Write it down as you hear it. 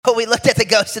we looked at the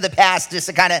ghost of the past just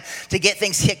to kind of to get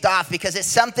things kicked off, because it's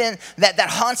something that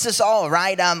haunts us all,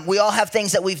 right? We all have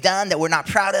things that we've done that we're not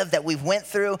proud of, that we've went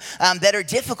through, that are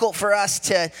difficult for us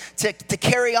to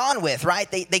carry on with, right?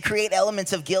 They create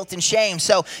elements of guilt and shame.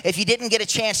 So if you didn't get a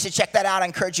chance to check that out, I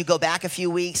encourage you to go back a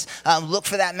few weeks, look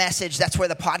for that message. That's where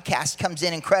the podcast comes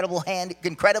in,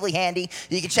 incredibly handy.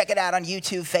 You can check it out on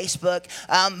YouTube, Facebook.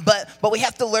 But we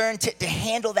have to learn to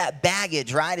handle that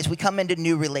baggage, right? As we come into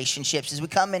new relationships, as we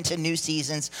come into new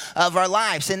seasons of our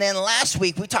lives. And then last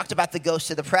week, we talked about the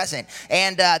ghost of the present.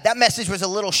 And that message was a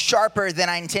little sharper than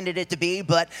I intended it to be,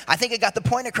 but I think it got the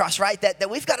point across, right? That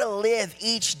we've got to live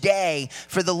each day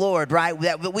for the Lord, right?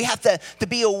 That we have to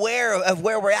be aware of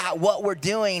where we're at, what we're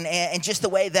doing, and just the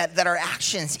way that our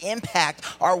actions impact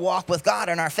our walk with God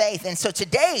and our faith. And so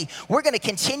today, we're going to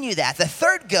continue that. The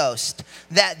third ghost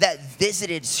that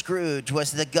visited Scrooge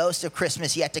was the ghost of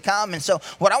Christmas yet to come. And so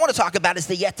what I want to talk about is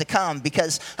the yet to come,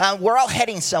 because we're all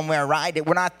heading somewhere, right?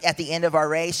 We're not at the end of our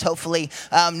race. Hopefully,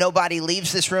 nobody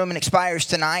leaves this room and expires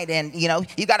tonight. And,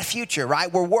 you've got a future,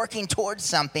 right? We're working towards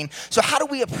something. So how do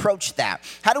we approach that?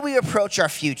 How do we approach our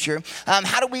future?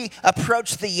 How do we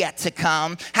approach the yet to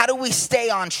come? How do we stay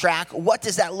on track? What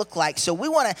does that look like? So we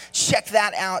want to check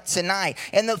that out tonight.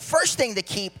 And the first thing to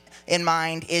keep in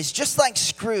mind is, just like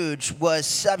Scrooge was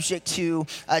subject to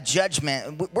a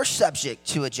judgment, we're subject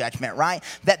to a judgment, right?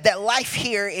 That life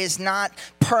here is not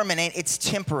permanent, it's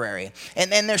temporary.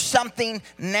 And then there's something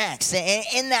next. And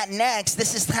in that next,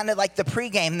 this is kind of like the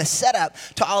pregame, the setup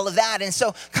to all of that. And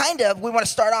so we want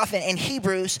to start off in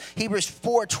Hebrews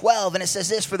 4:12, and it says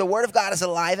this: "For the word of God is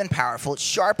alive and powerful. It's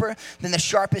sharper than the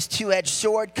sharpest two-edged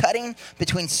sword, cutting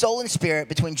between soul and spirit,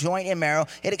 between joint and marrow.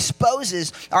 It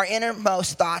exposes our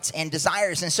innermost thoughts and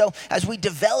desires." And so as we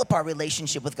develop our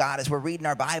relationship with God, as we're reading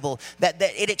our Bible, that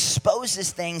it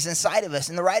exposes things inside of us.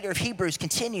 And the writer of Hebrews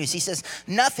continues. He says,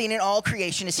 "Nothing in all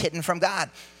creation is hidden from God."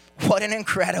 What an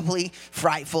incredibly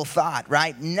frightful thought,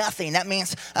 right? Nothing. That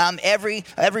means every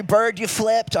bird you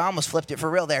flipped, I almost flipped it for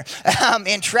real there.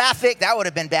 In traffic, that would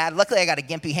have been bad. Luckily, I got a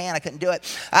gimpy hand. I couldn't do it.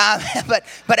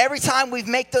 But every time we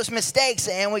make those mistakes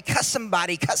and we cut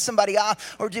somebody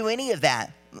off, or do any of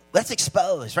that, that's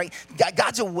exposed, right?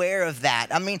 God's aware of that.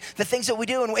 I mean, the things that we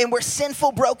do, and we're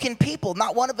sinful, broken people.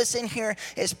 Not one of us in here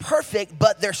is perfect,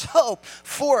 but there's hope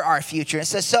for our future. It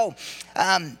says so.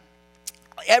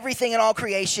 Everything in all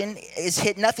creation is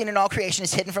hidden. Nothing in all creation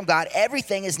is hidden from God.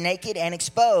 Everything is naked and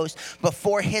exposed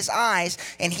before his eyes,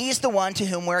 and he's the one to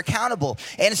whom we're accountable.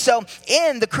 And so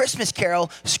in the Christmas Carol,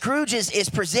 Scrooge is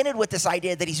presented with this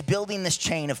idea that he's building this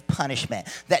chain of punishment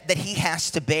that he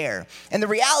has to bear. And the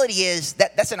reality is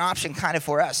that's an option kind of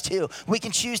for us too. We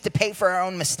can choose to pay for our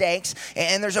own mistakes,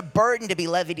 and there's a burden to be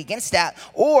levied against that,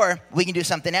 or we can do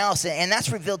something else. And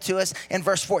that's revealed to us in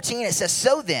verse 14. It says,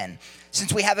 "So then,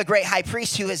 since we have a great high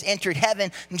priest who has entered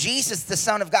heaven, Jesus, the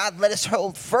Son of God, let us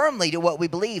hold firmly to what we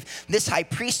believe. This high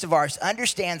priest of ours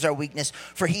understands our weakness,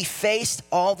 for he faced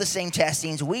all the same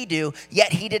testings we do,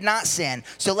 yet he did not sin.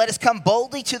 So let us come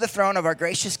boldly to the throne of our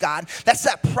gracious God." That's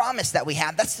that promise that we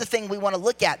have. That's the thing we want to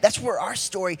look at. That's where our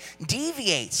story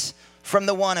deviates from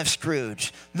the one of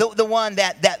Scrooge, the one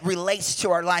that relates to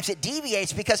our lives. It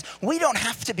deviates because we don't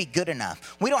have to be good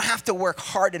enough. We don't have to work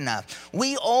hard enough.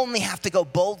 We only have to go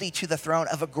boldly to the throne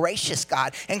of a gracious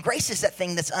God. And grace is that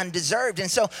thing that's undeserved. And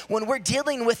so when we're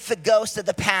dealing with the ghost of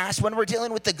the past, when we're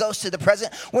dealing with the ghost of the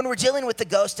present, when we're dealing with the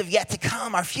ghost of yet to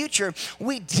come, our future,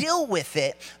 we deal with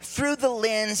it through the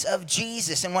lens of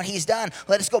Jesus and what he's done.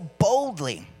 Let us go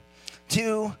boldly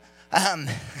to...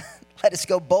 Let us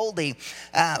go boldly.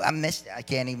 I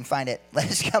can't even find it. Let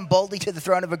us come boldly to the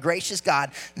throne of a gracious God.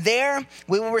 There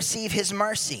we will receive his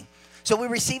mercy. So we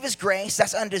receive his grace.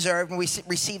 That's undeserved. And we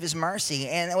receive his mercy.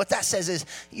 And what that says is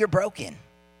you're broken,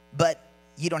 but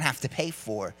you don't have to pay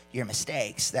for your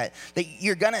mistakes. That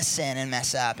you're going to sin and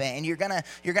mess up. And you're going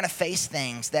to face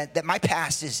things that my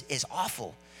past is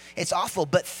awful. It's awful.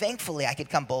 But thankfully I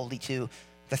could come boldly to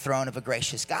the throne of a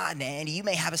gracious God. And you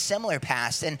may have a similar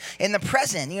past. And in the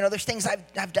present, there's things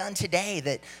I've done today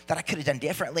that I could have done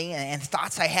differently, and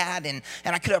thoughts I had, and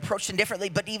I could have approached them differently.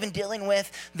 But even dealing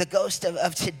with the ghost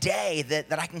of today,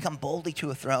 that I can come boldly to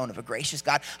a throne of a gracious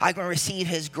God. I can receive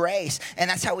his grace. And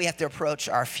that's how we have to approach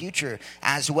our future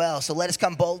as well. So let us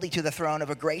come boldly to the throne of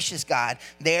a gracious God.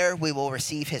 There we will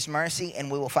receive his mercy, and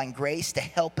we will find grace to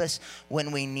help us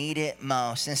when we need it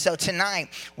most. And so tonight,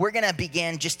 we're going to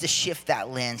begin just to shift that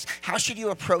lens. lens? How should you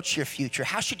approach your future?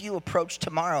 How should you approach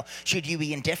tomorrow? Should you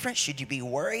be indifferent? Should you be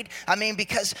worried? I mean,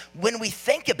 because when we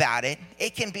think about it,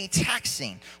 it can be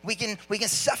taxing. We can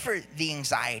suffer the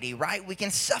anxiety, right? We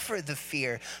can suffer the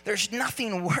fear. There's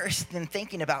nothing worse than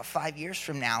thinking about 5 years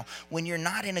from now when you're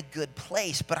not in a good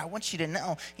place. But I want you to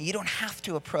know, you don't have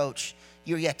to approach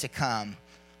your yet to come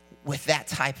with that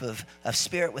type of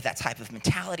spirit, with that type of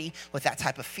mentality, with that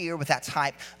type of fear, with that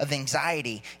type of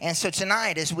anxiety. And so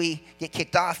tonight, as we get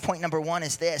kicked off, point number one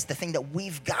is this: the thing that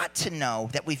we've got to know,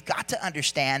 that we've got to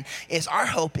understand, is our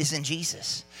hope is in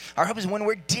Jesus. Our hope is when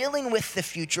we're dealing with the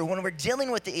future, when we're dealing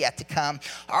with the yet to come,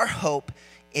 our hope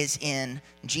is in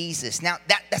Jesus. Now,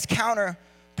 that's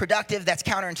counterproductive, that's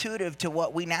counterintuitive to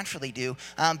what we naturally do,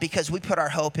 because we put our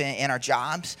hope in our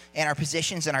jobs, in our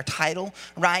positions, in our title,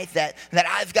 right? That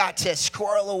I've got to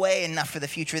squirrel away enough for the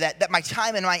future, that my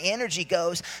time and my energy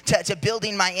goes to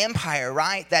building my empire,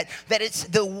 right? That it's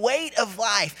the weight of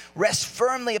life rests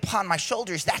firmly upon my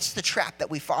shoulders. That's the trap that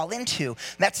we fall into.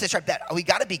 That's the trap that we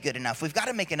got to be good enough. We've got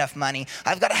to make enough money.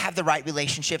 I've got to have the right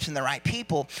relationships and the right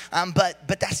people.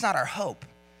 But that's not our hope.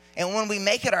 And when we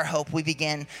make it our hope, we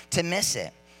begin to miss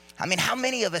it. I mean, how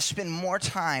many of us spend more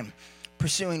time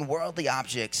pursuing worldly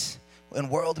objects and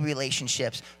worldly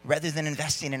relationships rather than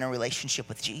investing in a relationship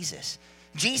with Jesus?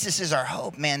 Jesus is our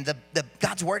hope, man.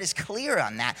 God's word is clear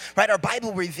on that, right? Our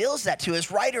Bible reveals that to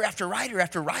us. Writer after writer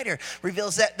after writer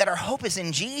reveals that our hope is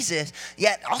in Jesus.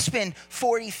 Yet I'll spend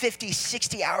 40, 50,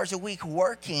 60 hours a week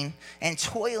working and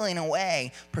toiling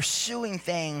away, pursuing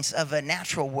things of a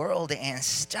natural world and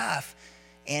stuff,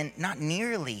 and not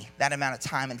nearly that amount of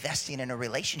time investing in a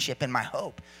relationship in my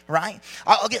hope, right?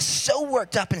 I'll get so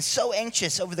worked up and so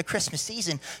anxious over the Christmas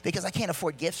season because I can't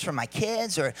afford gifts for my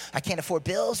kids, or I can't afford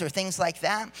bills or things like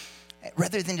that,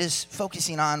 rather than just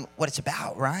focusing on what it's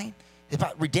about, right? It's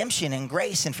about redemption and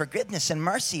grace and forgiveness and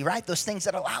mercy, right? Those things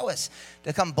that allow us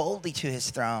to come boldly to his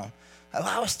throne,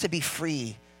 allow us to be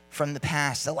free from the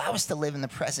past, allow us to live in the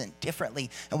present differently.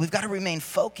 And we've got to remain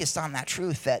focused on that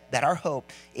truth that our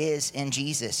hope is in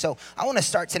Jesus. So I want to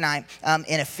start tonight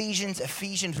in Ephesians.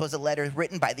 Ephesians was a letter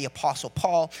written by the Apostle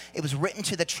Paul. It was written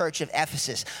to the church of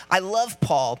Ephesus. I love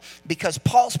Paul because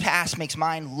Paul's past makes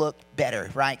mine look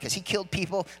better, right? Because he killed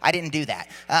people. I didn't do that.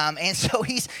 And so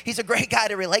he's a great guy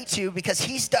to relate to because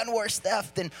he's done worse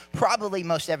stuff than probably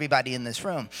most everybody in this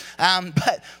room.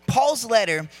 But Paul's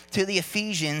letter to the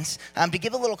Ephesians, to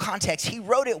give a little context, he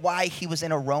wrote it while he was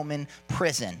in a Roman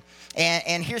prison.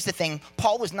 And here's the thing: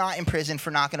 Paul was not in prison for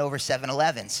knocking over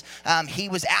 7-Elevens. He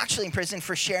was actually in prison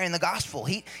for sharing the gospel.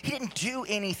 He didn't do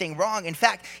anything wrong. In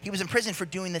fact, he was in prison for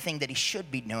doing the thing that he should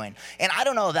be doing. And I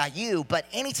don't know about you, but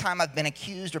anytime I've been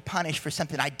accused or punished for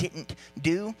something I didn't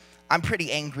do, I'm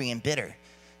pretty angry and bitter.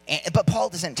 But Paul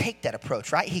doesn't take that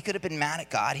approach, right? He could have been mad at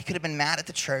God. He could have been mad at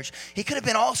the church. He could have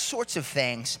been all sorts of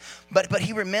things. But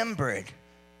he remembered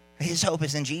his hope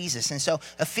is in Jesus. And so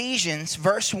Ephesians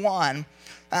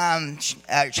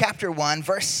chapter 1,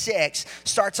 verse 6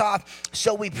 starts off,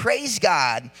 "So we praise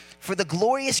God for the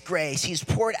glorious grace he's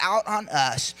poured out on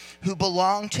us who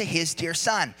belong to his dear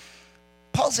son."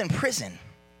 Paul's in prison.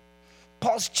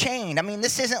 Paul's chained. I mean,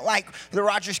 this isn't like the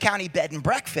Rogers County bed and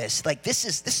breakfast. Like, this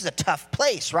is a tough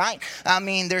place, right? I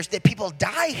mean, people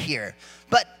die here.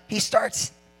 But he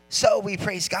starts, "So we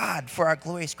praise God for our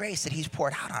glorious grace that he's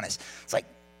poured out on us." It's like,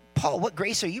 Paul, what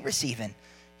grace are you receiving?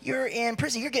 You're in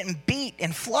prison. You're getting beat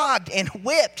and flogged and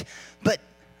whipped. But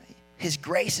his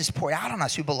grace is poured out on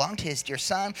us who belong to his dear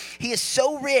son. He is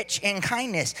so rich in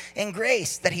kindness and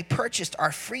grace that he purchased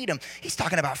our freedom. He's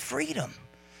talking about freedom.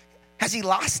 Has he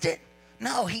lost it?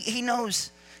 No, he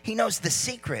knows the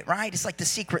secret, right? It's like the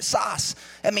secret sauce.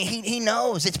 I mean, he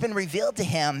knows, it's been revealed to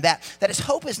him that his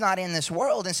hope is not in this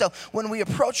world. And so when we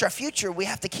approach our future, we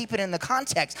have to keep it in the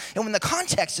context. And when the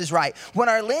context is right, when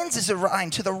our lens is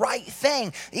aligned to the right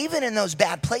thing, even in those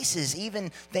bad places,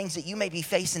 even things that you may be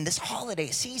facing this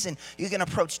holiday season, you can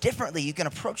approach differently. You can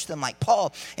approach them like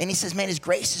Paul. And he says, man, his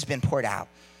grace has been poured out.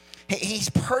 He's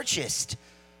purchased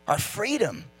our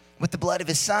freedom with the blood of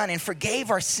his son and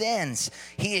forgave our sins.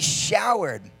 He has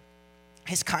showered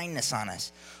his kindness on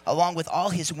us, along with all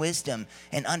his wisdom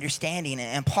and understanding.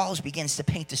 And Paul begins to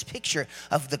paint this picture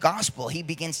of the gospel. He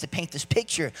begins to paint this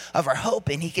picture of our hope.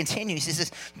 And he continues, he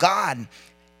says, God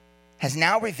has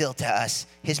now revealed to us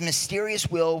his mysterious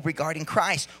will regarding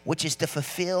Christ, which is to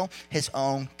fulfill his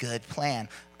own good plan.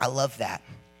 I love that.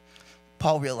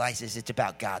 Paul realizes it's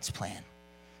about God's plan.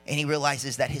 And he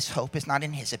realizes that his hope is not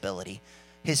in his ability.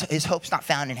 His hope's not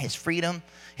found in his freedom.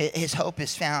 His hope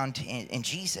is found in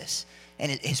Jesus.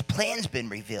 And his plan's been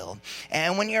revealed.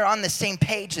 And when you're on the same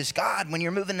page as God, when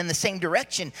you're moving in the same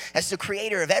direction as the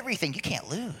creator of everything, you can't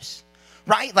lose.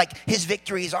 right? Like his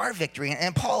victory is our victory.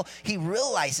 And Paul, he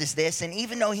realizes this, and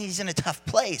even though he's in a tough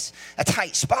place, a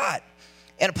tight spot,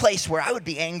 in a place where I would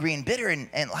be angry and bitter,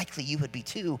 and likely you would be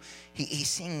too, he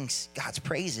sings God's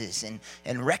praises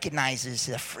and recognizes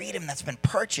the freedom that's been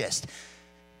purchased.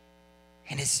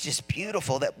 And it's just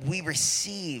beautiful that we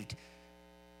received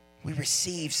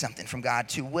something from God,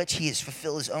 to which he has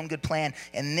fulfilled his own good plan.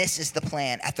 And this is the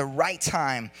plan. At the right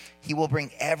time, he will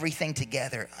bring everything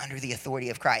together under the authority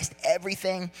of Christ.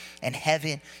 Everything in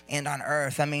heaven and on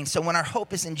earth. I mean, so when our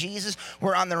hope is in Jesus,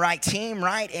 we're on the right team,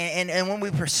 right? And when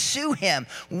we pursue him,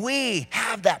 we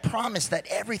have that promise that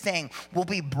everything will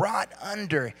be brought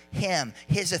under him,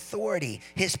 his authority,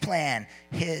 his plan,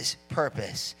 his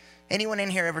purpose. Anyone in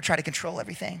here ever try to control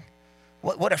everything?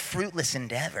 What a fruitless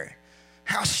endeavor.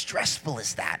 How stressful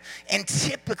is that? And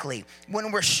typically,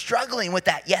 when we're struggling with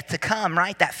that yet to come,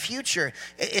 right, that future,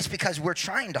 it's because we're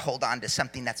trying to hold on to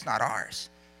something that's not ours.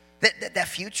 That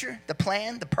future, the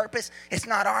plan, the purpose, it's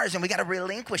not ours, and we got to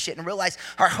relinquish it and realize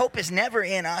our hope is never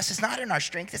in us. It's not in our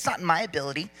strength. It's not in my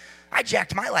ability. I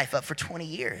jacked my life up for 20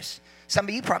 years. Some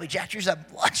of you probably jacked yours up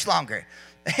much longer.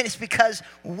 And it's because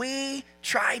we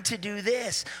tried to do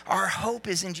this. Our hope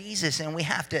is in Jesus, and we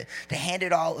have to hand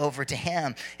it all over to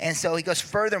him. And so he goes,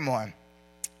 furthermore,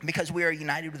 because we are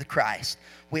united with Christ,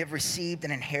 we have received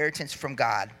an inheritance from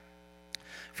God.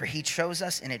 For he chose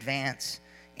us in advance,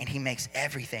 and he makes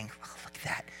everything, oh, look at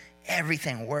that,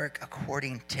 everything work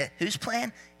according to whose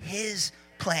plan? His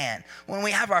plan. When we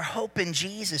have our hope in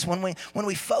Jesus, when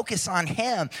we focus on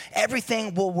him,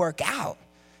 everything will work out.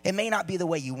 It may not be the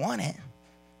way you want it.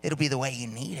 It'll be the way you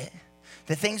need it.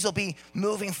 The things will be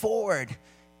moving forward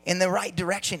in the right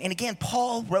direction. And again,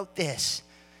 Paul wrote this.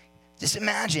 Just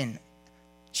imagine,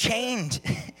 chained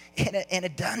in a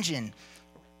dungeon,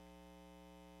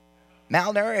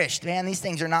 malnourished. Man, these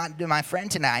things are not my friend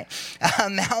tonight.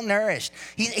 Malnourished.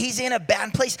 He's in a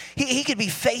bad place. He could be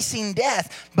facing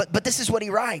death, but this is what he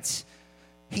writes.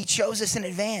 He chose us in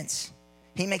advance.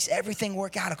 He makes everything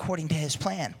work out according to his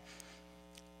plan.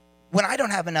 When I don't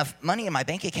have enough money in my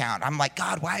bank account, I'm like,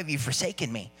 God, why have you forsaken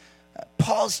me?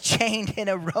 Paul's chained in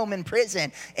a Roman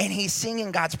prison, and he's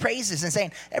singing God's praises and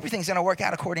saying everything's going to work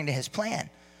out according to his plan.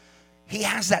 He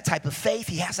has that type of faith.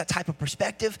 He has that type of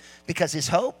perspective because his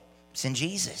hope is in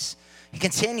Jesus. He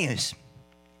continues.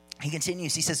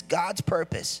 He says, God's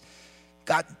purpose.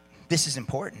 God, this is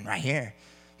important right here.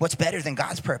 What's better than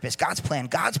God's purpose? God's plan,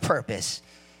 God's purpose.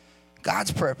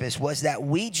 God's purpose was that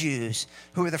we Jews,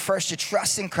 who were the first to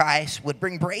trust in Christ, would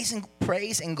bring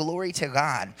praise and glory to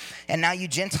God. And now you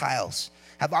Gentiles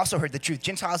have also heard the truth.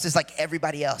 Gentiles is like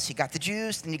everybody else. You got the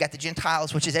Jews, then you got the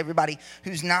Gentiles, which is everybody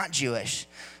who's not Jewish.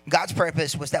 God's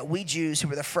purpose was that we Jews, who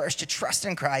were the first to trust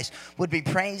in Christ, would be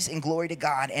praise and glory to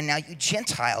God. And now you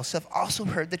Gentiles have also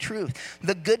heard the truth.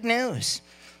 The good news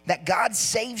that God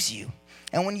saves you.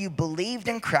 And when you believed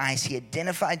in Christ, he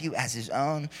identified you as his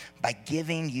own by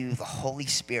giving you the Holy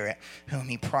Spirit, whom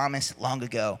he promised long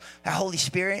ago. That Holy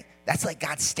Spirit, that's like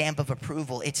God's stamp of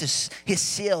approval. It's his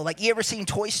seal. Like, you ever seen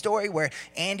Toy Story where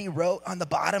Andy wrote on the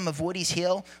bottom of Woody's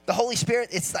hill? The Holy Spirit,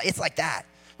 it's like that.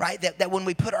 Right? That when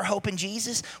we put our hope in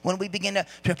Jesus, when we begin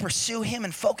to pursue him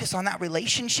and focus on that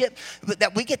relationship,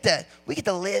 that we get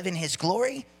to live in his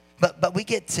glory, but we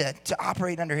get to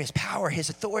operate under his power, his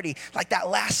authority. Like that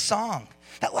last song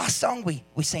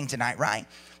we sang tonight, right?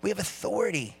 We have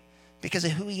authority because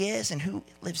of who he is and who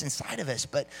lives inside of us,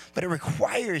 but it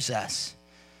requires us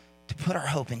to put our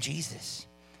hope in Jesus.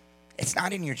 It's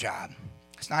not in your job.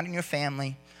 It's not in your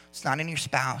family. It's not in your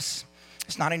spouse.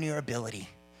 It's not in your ability.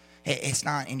 It's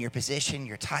not in your position,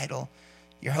 your title.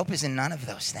 Your hope is in none of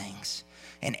those things.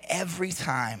 And every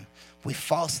time we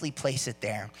falsely place it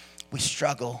there, we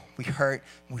struggle, we hurt,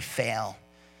 we fail.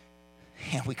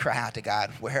 And we cry out to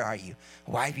God, where are you?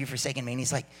 Why have you forsaken me? And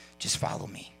he's like, just follow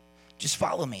me. Just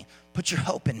follow me. Put your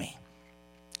hope in me.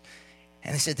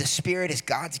 And they said the Spirit is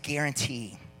God's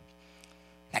guarantee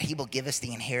that he will give us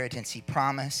the inheritance he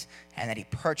promised and that he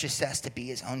purchased us to be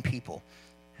his own people.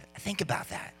 Think about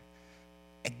that.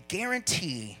 A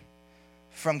guarantee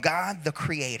from God, the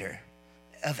creator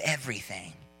of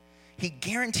everything. He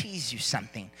guarantees you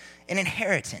something, an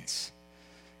inheritance.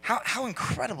 How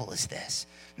incredible is this?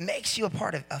 Makes you a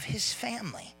part of his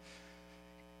family.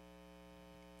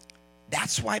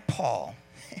 That's why Paul,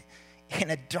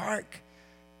 in a dark,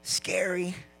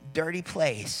 scary, dirty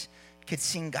place, could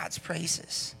sing God's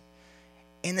praises.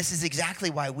 And this is exactly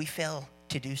why we fail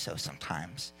to do so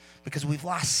sometimes, because we've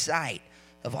lost sight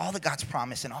of all that God's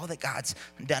promised and all that God's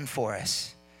done for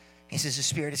us. He says the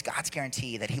Spirit is God's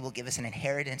guarantee that he will give us an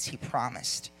inheritance he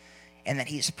promised and that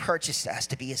he has purchased us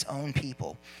to be his own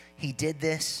people. He did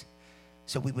this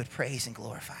so we would praise and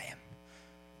glorify him.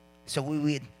 So we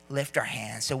would lift our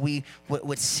hands, so we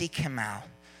would seek him out.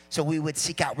 So we would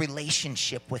seek out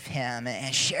relationship with him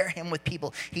and share him with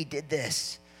people. He did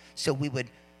this so we would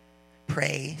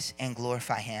praise and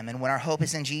glorify him. And when our hope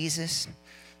is in Jesus,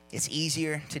 it's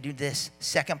easier to do this.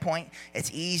 Second point,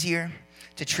 it's easier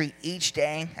to treat each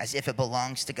day as if it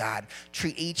belongs to God.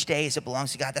 Treat each day as it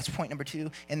belongs to God. That's point number 2.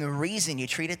 And the reason you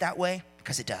treat it that way,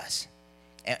 because it does.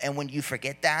 And when you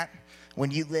forget that, when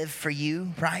you live for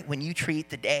you, right? When you treat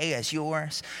the day as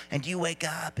yours and you wake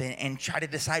up and try to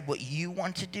decide what you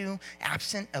want to do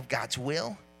absent of God's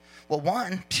will, well,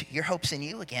 1, your hope's in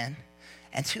you again.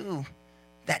 And 2,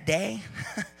 that day,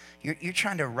 you're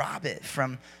trying to rob it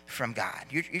from God.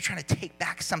 You're trying to take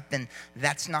back something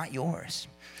that's not yours.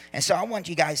 And so I want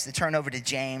you guys to turn over to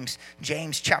James.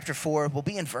 James chapter 4. We'll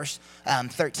be in verse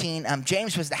 13.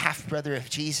 James was the half-brother of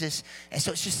Jesus. And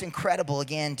so it's just incredible,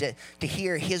 again, to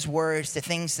hear his words, the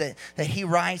things that he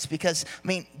writes. Because,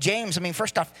 James,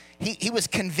 first off, he was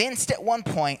convinced at one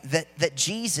point that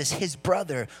Jesus, his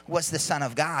brother, was the Son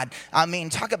of God.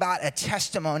 Talk about a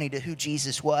testimony to who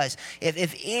Jesus was.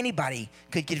 If anybody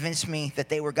could convince me that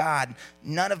they were God,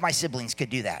 none of my siblings could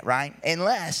do that, right?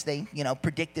 Unless they,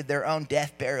 predicted their own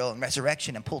death, burial, and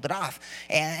resurrection and pulled it off.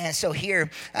 And so here,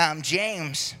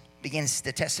 James begins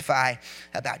to testify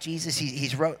about Jesus.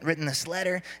 He's written this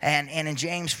letter, and in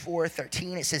James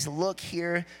 4:13, it says, "Look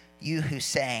here, you who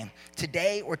say,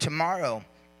 today or tomorrow,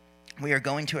 we are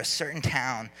going to a certain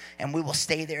town, and we will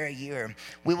stay there a year.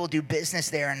 We will do business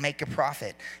there and make a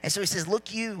profit." And so he says,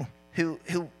 look, you who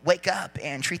wake up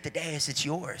and treat the day as it's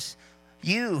yours.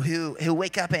 You who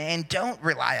wake up and don't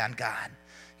rely on God.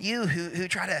 You who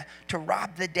try to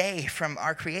rob the day from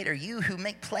our Creator. You who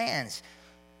make plans.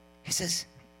 He says,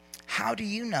 how do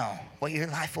you know what your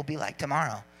life will be like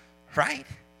tomorrow? Right?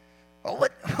 Well,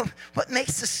 what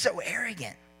makes us so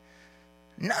arrogant?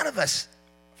 None of us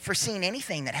foreseen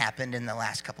anything that happened in the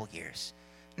last couple years.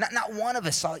 Not one of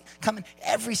us saw it coming.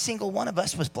 Every single one of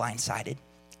us was blindsided,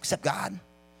 except God.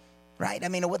 Right?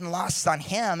 It wasn't lost on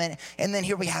him. And then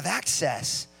here we have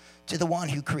access to the one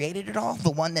who created it all, the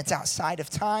one that's outside of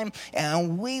time,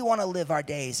 and we want to live our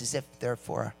days as if they're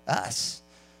for us.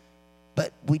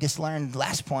 But we just learned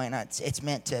last point, it's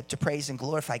meant to praise and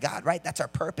glorify God, right? That's our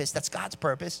purpose. That's God's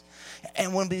purpose.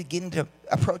 And when we begin to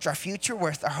approach our future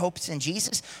with our hopes in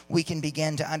Jesus, we can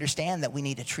begin to understand that we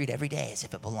need to treat every day as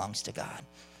if it belongs to God.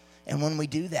 And when we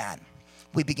do that,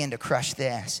 we begin to crush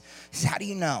this. So how do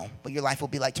you know what your life will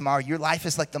be like tomorrow? Your life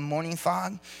is like the morning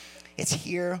fog. It's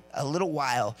here a little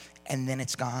while, and then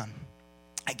it's gone.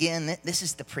 Again, this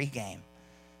is the pregame.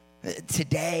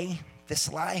 Today,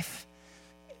 this life,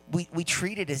 we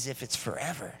treat it as if it's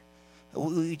forever.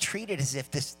 We treat it as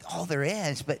if this all there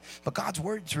is, but God's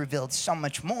word's revealed so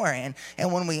much more. And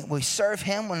when we serve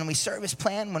him, when we serve his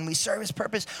plan, when we serve his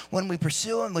purpose, when we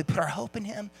pursue him, we put our hope in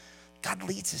him, God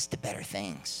leads us to better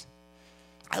things.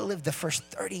 I lived the first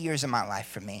 30 years of my life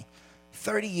for me.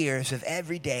 30 years of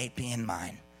every day being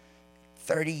mine.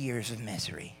 30 years of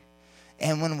misery.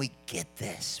 And when we get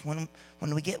this, when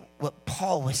we get what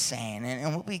Paul was saying,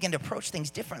 and we begin to approach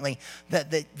things differently,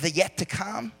 the yet to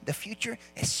come, the future,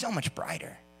 is so much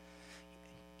brighter.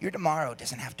 Your tomorrow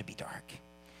doesn't have to be dark.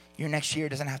 Your next year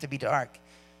doesn't have to be dark.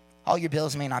 All your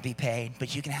bills may not be paid,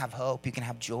 but you can have hope. You can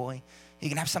have joy. You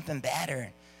can have something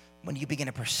better when you begin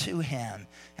to pursue him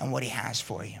and what he has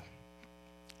for you.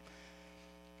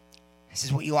 This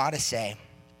is what you ought to say.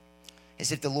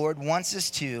 Is if the Lord wants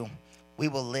us to, we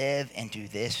will live and do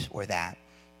this or that.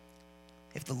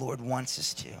 If the Lord wants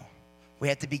us to, we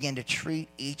have to begin to treat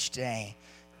each day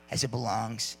as it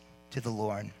belongs to the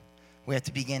Lord. We have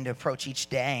to begin to approach each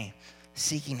day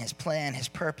seeking his plan, his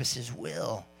purpose, his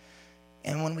will.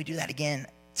 And when we do that again,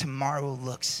 tomorrow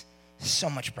looks so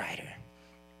much brighter.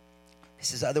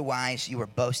 This is otherwise you are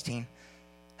boasting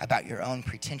about your own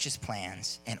pretentious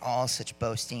plans, and all such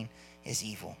boasting is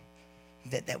evil.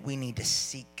 That we need to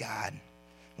seek God.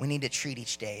 We need to treat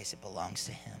each day as it belongs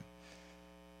to him.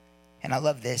 And I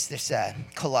love this. There's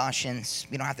Colossians,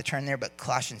 we don't have to turn there, but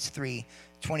Colossians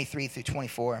 3:23 through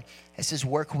 24. It says,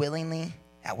 work willingly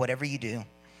at whatever you do,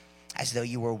 as though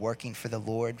you were working for the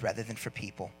Lord rather than for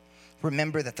people.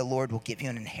 Remember that the Lord will give you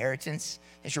an inheritance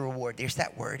as your reward. There's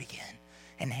that word again,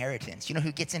 inheritance. You know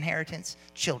who gets inheritance?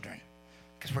 Children,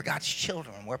 because we're God's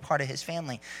children. We're part of his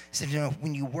family. So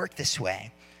when you work this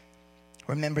way,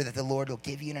 remember that the Lord will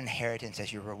give you an inheritance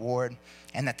as your reward,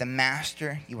 and that the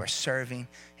master you are serving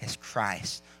is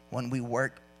Christ. When we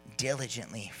work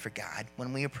diligently for God,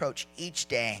 when we approach each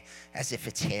day as if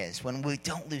it's his, when we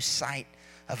don't lose sight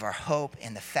of our hope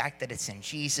and the fact that it's in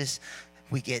Jesus,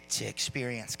 we get to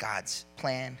experience God's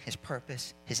plan, his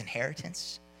purpose, his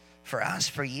inheritance for us,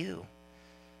 for you.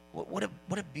 What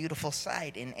a beautiful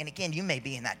sight. And again, you may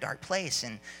be in that dark place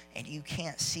and you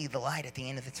can't see the light at the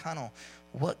end of the tunnel.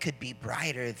 What could be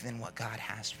brighter than what God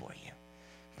has for you?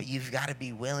 But you've got to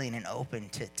be willing and open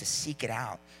to seek it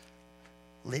out.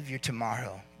 Live your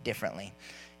tomorrow differently.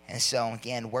 And so,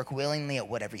 again, work willingly at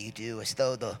whatever you do, as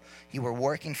though you were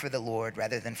working for the Lord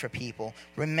rather than for people.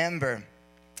 Remember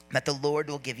that the Lord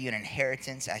will give you an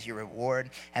inheritance as your reward,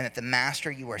 and that the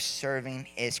master you are serving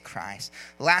is Christ.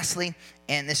 Lastly,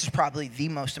 and this is probably the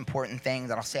most important thing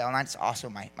that I'll say all night, it's also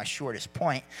my shortest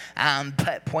point,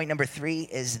 but point number 3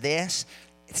 is this: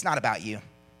 it's not about you.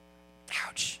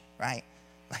 Ouch, right?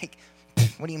 Like,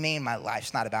 what do you mean my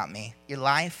life's not about me? Your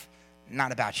life,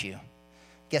 not about you.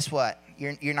 Guess what?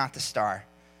 You're not the star.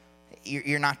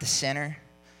 You're not the center.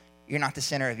 You're not the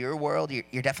center of your world.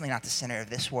 You're definitely not the center of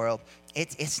this world.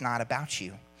 It's not about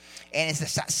you. And it's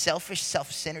this selfish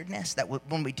self-centeredness that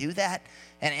when we do that,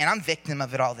 and I'm victim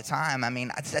of it all the time. I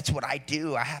mean, that's what I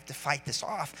do. I have to fight this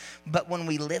off. But when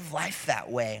we live life that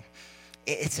way,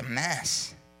 it's a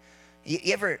mess.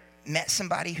 You ever met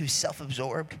somebody who's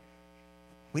self-absorbed?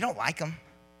 We don't like them.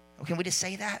 Can we just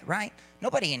say that, right?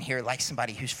 Nobody in here likes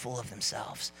somebody who's full of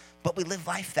themselves. But we live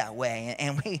life that way,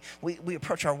 and we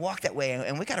approach our walk that way,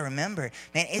 and we got to remember,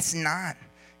 man, it's not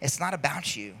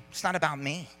about you. It's not about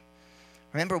me.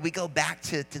 Remember, we go back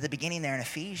to the beginning there in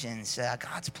Ephesians.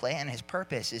 God's plan, his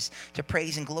purpose is to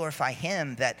praise and glorify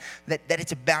him, that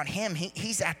it's about him.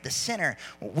 He's at the center.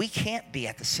 We can't be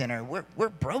at the center. We're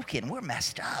broken. We're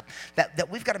messed up. That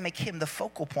we've got to make him the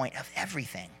focal point of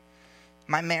everything.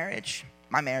 My marriage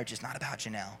is not about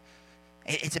Janelle.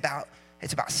 It's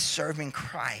about serving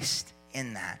Christ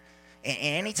in that. And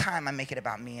any time I make it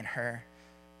about me and her,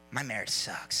 my marriage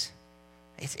sucks.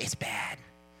 It's bad.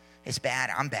 It's bad.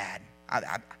 I'm bad.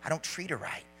 I don't treat her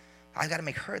right. I've got to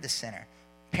make her the center.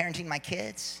 Parenting my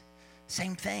kids,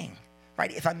 same thing,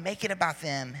 right? If I make it about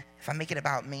them, if I make it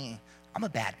about me, I'm a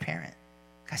bad parent.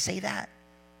 Can I say that?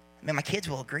 I mean, my kids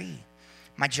will agree.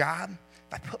 My job,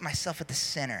 if I put myself at the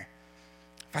center,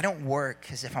 if I don't work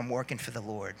as if I'm working for the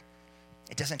Lord,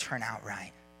 it doesn't turn out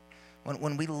right.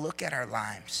 When we look at our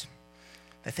lives,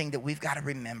 the thing that we've got to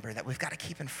remember, that we've got to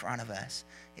keep in front of us,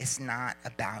 it's not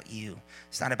about you.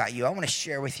 It's not about you. I want to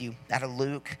share with you out of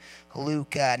Luke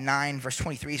 9, verse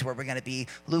 23 is where we're going to be.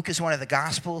 Luke is one of the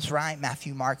Gospels, right?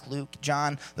 Matthew, Mark, Luke,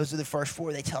 John. Those are the first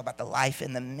 4. They tell about the life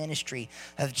and the ministry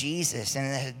of Jesus.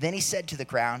 And then he said to the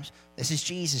crowds, this is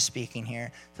Jesus speaking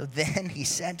here. So then he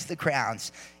said to the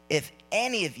crowds, if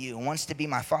any of you wants to be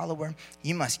my follower,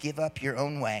 you must give up your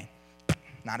own way.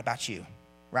 Not about you,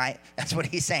 right? That's what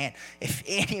he's saying. If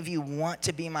any of you want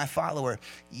to be my follower,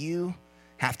 you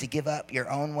have to give up your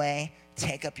own way,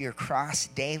 take up your cross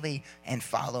daily, and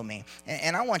follow me.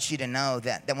 And I want you to know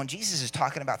that when Jesus is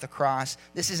talking about the cross,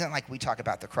 this isn't like we talk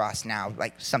about the cross now,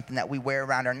 like something that we wear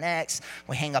around our necks,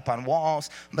 we hang up on walls.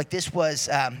 But this was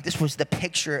the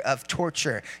picture of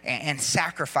torture and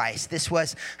sacrifice. This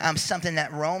was something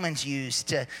that Romans used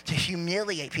to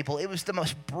humiliate people. It was the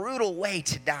most brutal way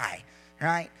to die,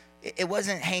 right? It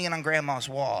wasn't hanging on grandma's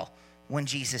wall when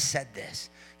Jesus said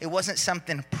this. It wasn't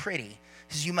something pretty.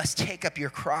 He says, you must take up your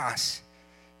cross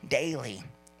daily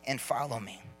and follow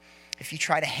me. If you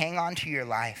try to hang on to your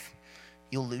life,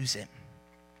 you'll lose it.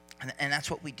 And that's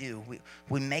what we do.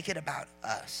 We make it about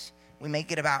us. We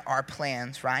make it about our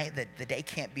plans, right? That the day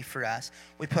can't be for us.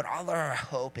 We put all of our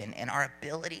hope in our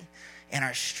ability and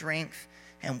our strength,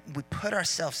 and we put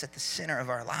ourselves at the center of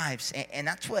our lives. And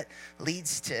that's what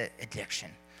leads to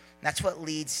addiction. That's what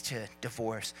leads to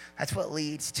divorce. That's what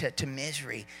leads to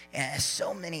misery. And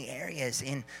so many areas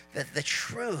in the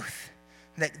truth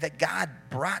that God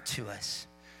brought to us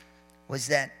was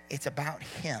that it's about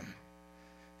him.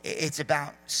 It's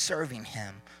about serving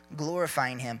him,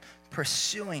 glorifying him,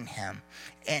 pursuing him.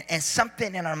 And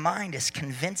something in our mind has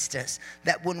convinced us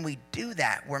that when we do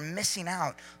that, we're missing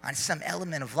out on some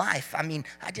element of life. I mean,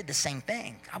 I did the same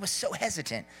thing. I was so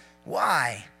hesitant.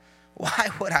 Why? Why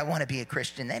would I want to be a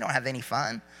Christian? They don't have any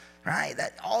fun, right?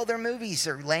 That all their movies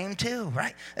are lame too,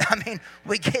 right? I mean,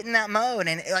 we get in that mode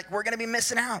and like we're going to be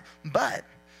missing out. But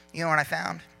you know what I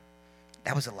found?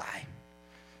 That was a lie.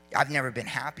 I've never been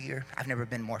happier. I've never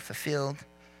been more fulfilled.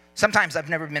 Sometimes I've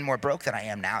never been more broke than I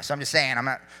am now. So I'm just saying,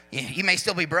 you may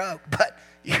still be broke, but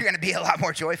you're going to be a lot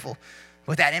more joyful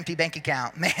with that empty bank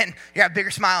account. Man, you have a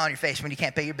bigger smile on your face when you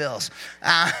can't pay your bills.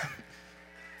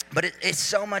 But it's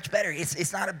so much better.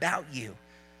 It's not about you.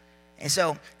 And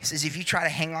so he says, if you try to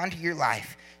hang on to your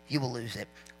life, you will lose it.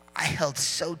 I held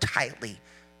so tightly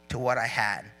to what I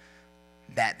had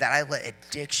that I let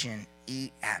addiction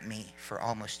eat at me for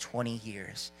almost 20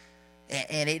 years.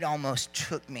 And it almost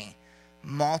took me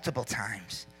multiple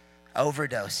times,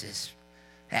 overdoses,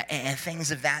 and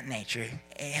things of that nature.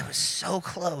 It was so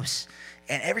close.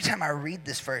 And every time I read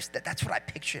this verse, that's what I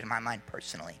pictured in my mind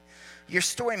personally. Your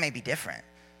story may be different.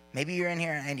 Maybe you're in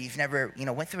here and you've never,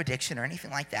 went through addiction or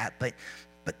anything like that, but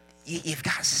you've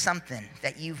got something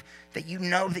that you've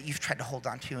tried to hold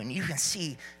on to, and you can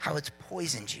see how it's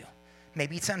poisoned you.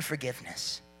 Maybe it's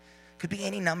unforgiveness. Could be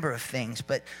any number of things,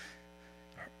 but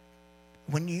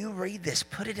when you read this,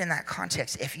 put it in that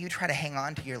context. If you try to hang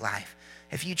on to your life,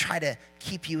 if you try to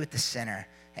keep you at the center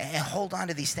and hold on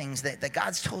to these things that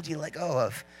God's told you to let go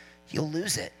of, you'll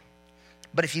lose it.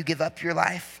 But if you give up your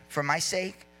life for my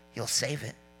sake, you'll save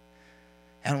it.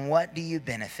 And what do you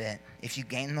benefit if you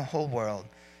gain the whole world,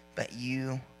 but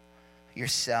you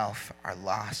yourself are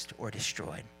lost or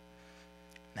destroyed?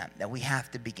 Now, that we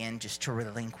have to begin just to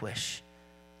relinquish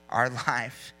our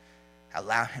life,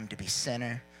 allow him to be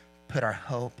center, put our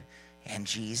hope in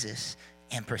Jesus,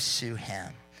 and pursue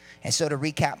him. And so to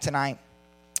recap tonight,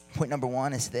 point number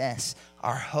one is this: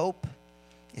 our hope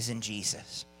is in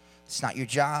Jesus. It's not your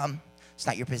job, it's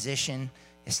not your position,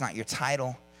 it's not your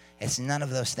title, it's none of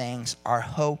those things. Our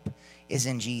hope is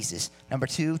in Jesus. Number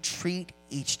two, treat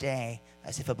each day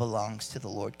as if it belongs to the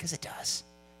Lord, because it does.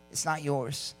 It's not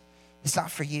yours. It's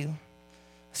not for you.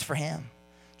 It's for him.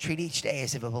 Treat each day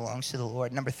as if it belongs to the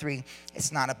Lord. Number three,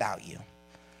 it's not about you.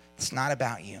 It's not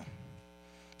about you.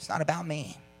 It's not about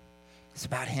me. It's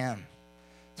about him.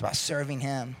 It's about serving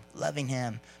him, loving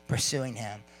him, pursuing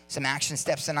him. Some action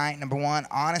steps tonight. Number one,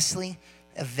 honestly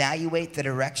evaluate the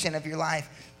direction of your life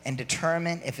and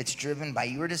determine if it's driven by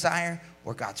your desire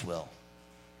or God's will.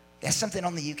 That's something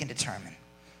only you can determine.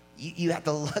 You have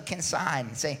to look inside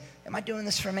and say, am I doing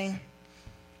this for me?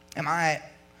 Am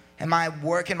I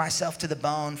working myself to the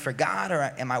bone for God, or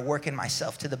am I working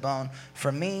myself to the bone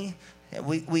for me?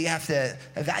 We have to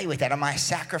evaluate that. Am I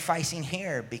sacrificing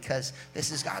here because this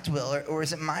is God's will, or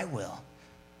is it my will?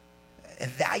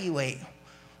 Evaluate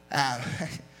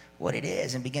what it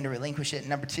is and begin to relinquish it.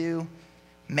 Number two,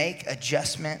 make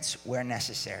adjustments where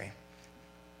necessary.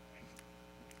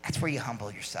 That's where you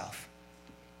humble yourself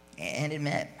and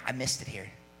admit, I missed it here.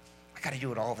 I got to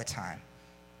do it all the time.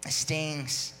 It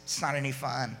stings. It's not any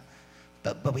fun.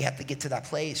 But we have to get to that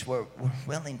place where we're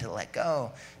willing to let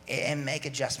go and make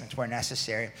adjustments where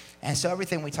necessary. And so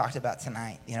everything we talked about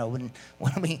tonight, when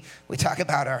we talk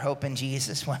about our hope in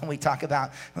Jesus, when we talk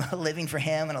about living for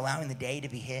him and allowing the day to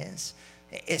be his,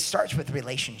 it starts with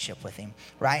relationship with him,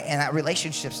 right? And that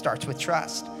relationship starts with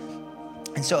trust.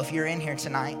 And so if you're in here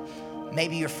tonight,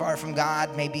 maybe you're far from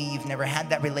God. Maybe you've never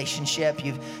had that relationship.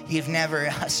 You've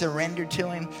never surrendered to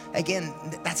him. Again,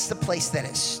 that's the place that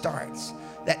it starts.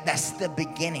 That's the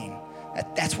beginning.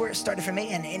 That's where it started for me,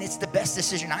 and it's the best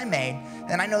decision I made.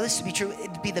 And I know this to be true.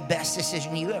 It'd be the best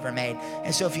decision you ever made.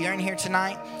 And so if you're in here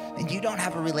tonight and you don't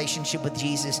have a relationship with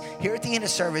Jesus, here at the end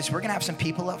of service, we're going to have some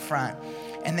people up front,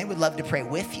 and they would love to pray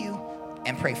with you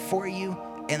and pray for you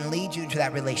and lead you into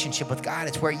that relationship with God.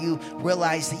 It's where you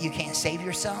realize that you can't save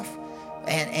yourself,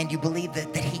 and you believe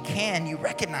that he can. You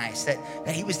recognize that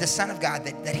he was the Son of God,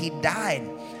 that he died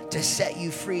to set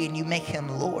you free, and you make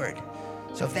him Lord.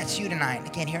 So if that's you tonight,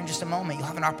 again, here in just a moment, you'll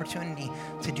have an opportunity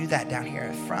to do that down here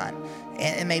at front.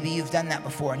 And maybe you've done that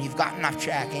before and you've gotten off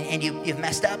track and you've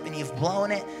messed up and you've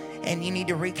blown it and you need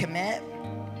to recommit.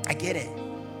 I get it.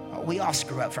 We all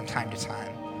screw up from time to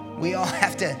time. We all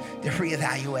have to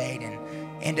reevaluate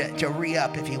and to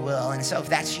re-up, if you will. And so if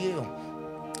that's you,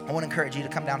 I want to encourage you to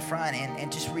come down front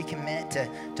and just recommit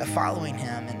to following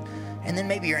him. And then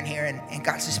maybe you're in here and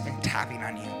God's just been tapping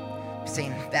on you,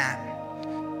 saying that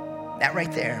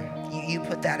right there, you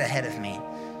put that ahead of me.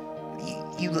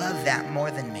 You love that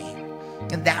more than me.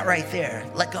 And that right there,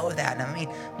 let go of that. And I mean,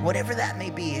 whatever that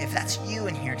may be, if that's you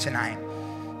in here tonight,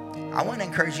 I want to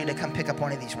encourage you to come pick up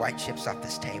one of these white chips off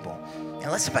this table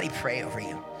and let somebody pray over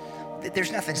you.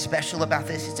 There's nothing special about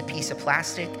this. It's a piece of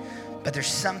plastic, but there's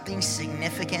something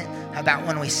significant about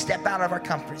when we step out of our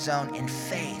comfort zone in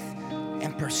faith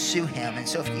and pursue him. And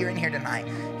so if you're in here tonight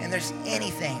and there's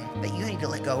anything that you need to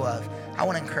let go of, I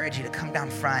want to encourage you to come down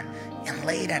front and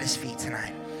lay it at his feet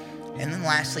tonight. And then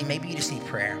lastly, maybe you just need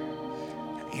prayer.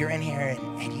 You're in here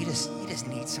and you just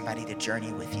need somebody to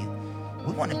journey with you.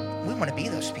 We want to be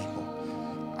those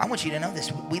people. I want you to know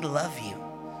this. We love you.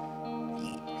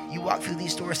 You walk through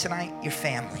these doors tonight, your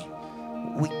family.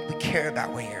 We care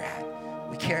about where you're at.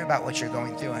 We care about what you're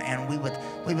going through, and we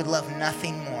would love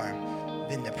nothing more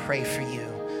than to pray for you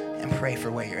and pray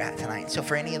for where you're at tonight. So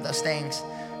for any of those things,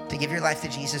 to give your life to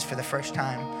Jesus for the first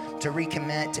time, to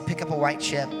recommit, to pick up a white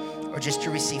chip, or just to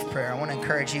receive prayer, I want to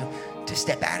encourage you to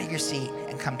step out of your seat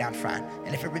and come down front.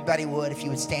 And if everybody would, if you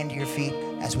would stand to your feet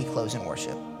as we close in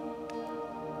worship.